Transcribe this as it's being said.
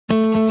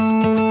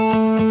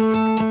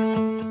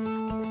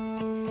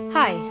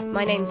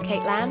My name's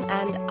Kate Lamb,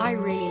 and I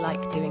really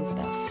like doing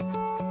stuff.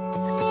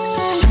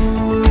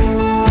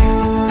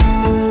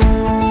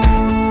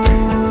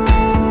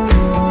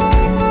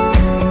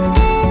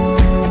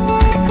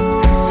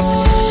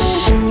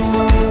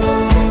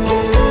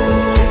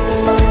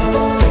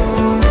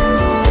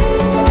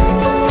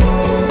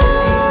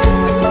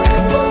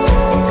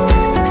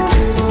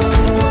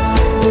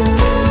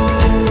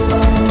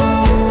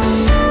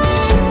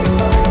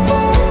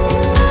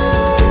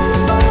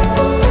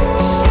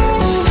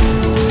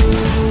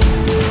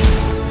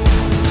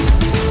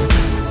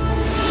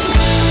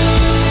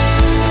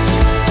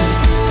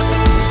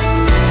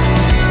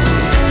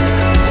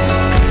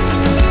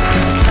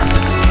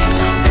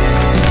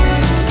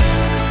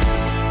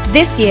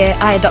 This year,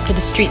 I adopted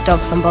a street dog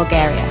from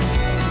Bulgaria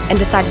and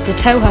decided to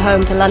tow her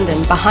home to London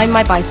behind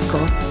my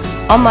bicycle,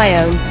 on my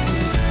own,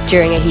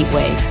 during a heat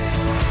wave.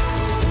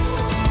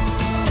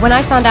 When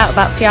I found out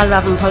about Fjall,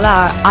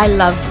 I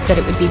loved that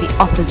it would be the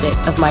opposite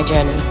of my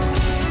journey,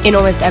 in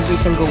almost every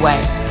single way.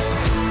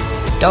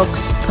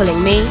 Dogs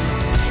pulling me,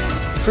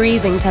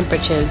 freezing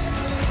temperatures,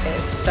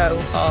 it's so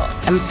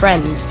hot, and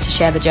friends to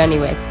share the journey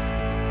with.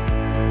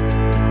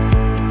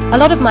 A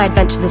lot of my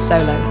adventures are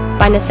solo,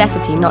 by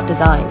necessity, not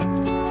design.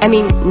 I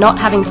mean, not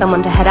having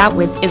someone to head out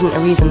with isn't a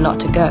reason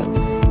not to go.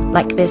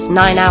 Like this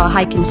 9-hour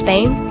hike in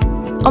Spain,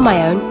 on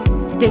my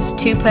own. This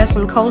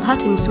 2-person coal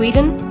hut in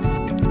Sweden,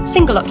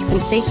 single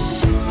occupancy.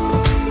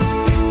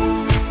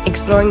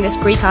 Exploring this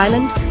Greek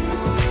island,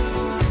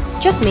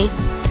 just me.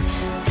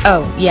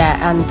 Oh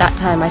yeah, and that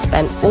time I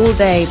spent all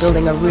day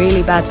building a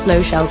really bad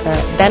snow shelter,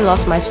 then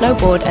lost my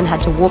snowboard and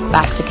had to walk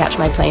back to catch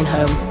my plane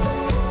home.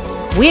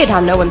 Weird how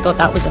no one thought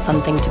that was a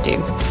fun thing to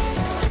do.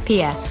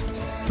 P.S.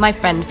 My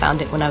friend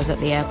found it when I was at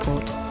the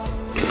airport.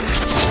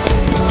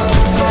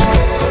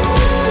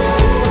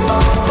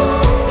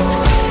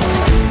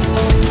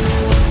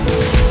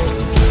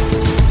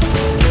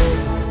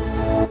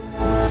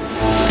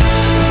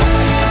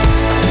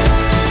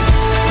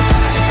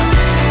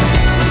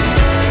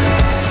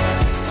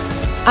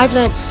 I've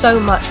learnt so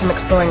much from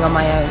exploring on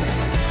my own,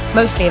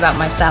 mostly about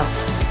myself.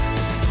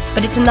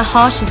 But it's in the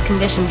harshest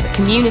conditions that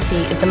community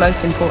is the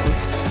most important.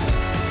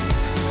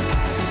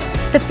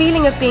 The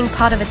feeling of being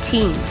part of a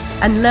team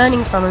and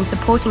learning from and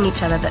supporting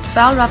each other that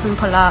Fjall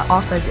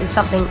offers is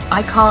something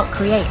I can't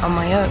create on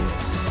my own.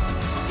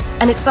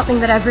 And it's something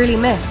that I've really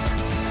missed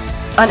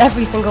on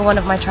every single one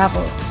of my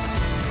travels.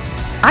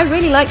 I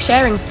really like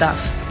sharing stuff,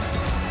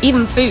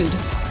 even food.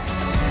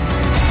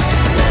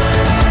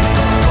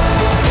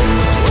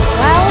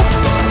 well,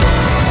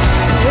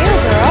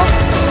 wheels are off.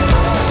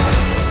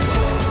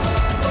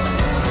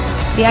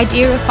 The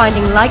idea of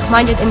finding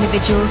like-minded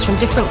individuals from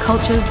different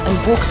cultures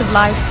and walks of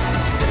life,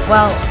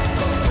 well,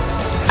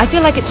 I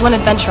feel like it's one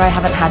adventure I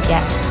haven't had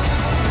yet.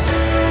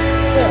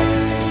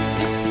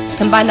 Good.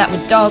 Combine that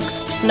with dogs,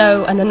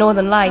 snow, and the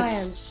northern lights. I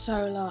am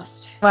so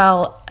lost.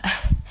 Well,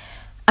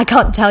 I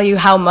can't tell you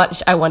how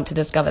much I want to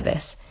discover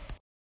this.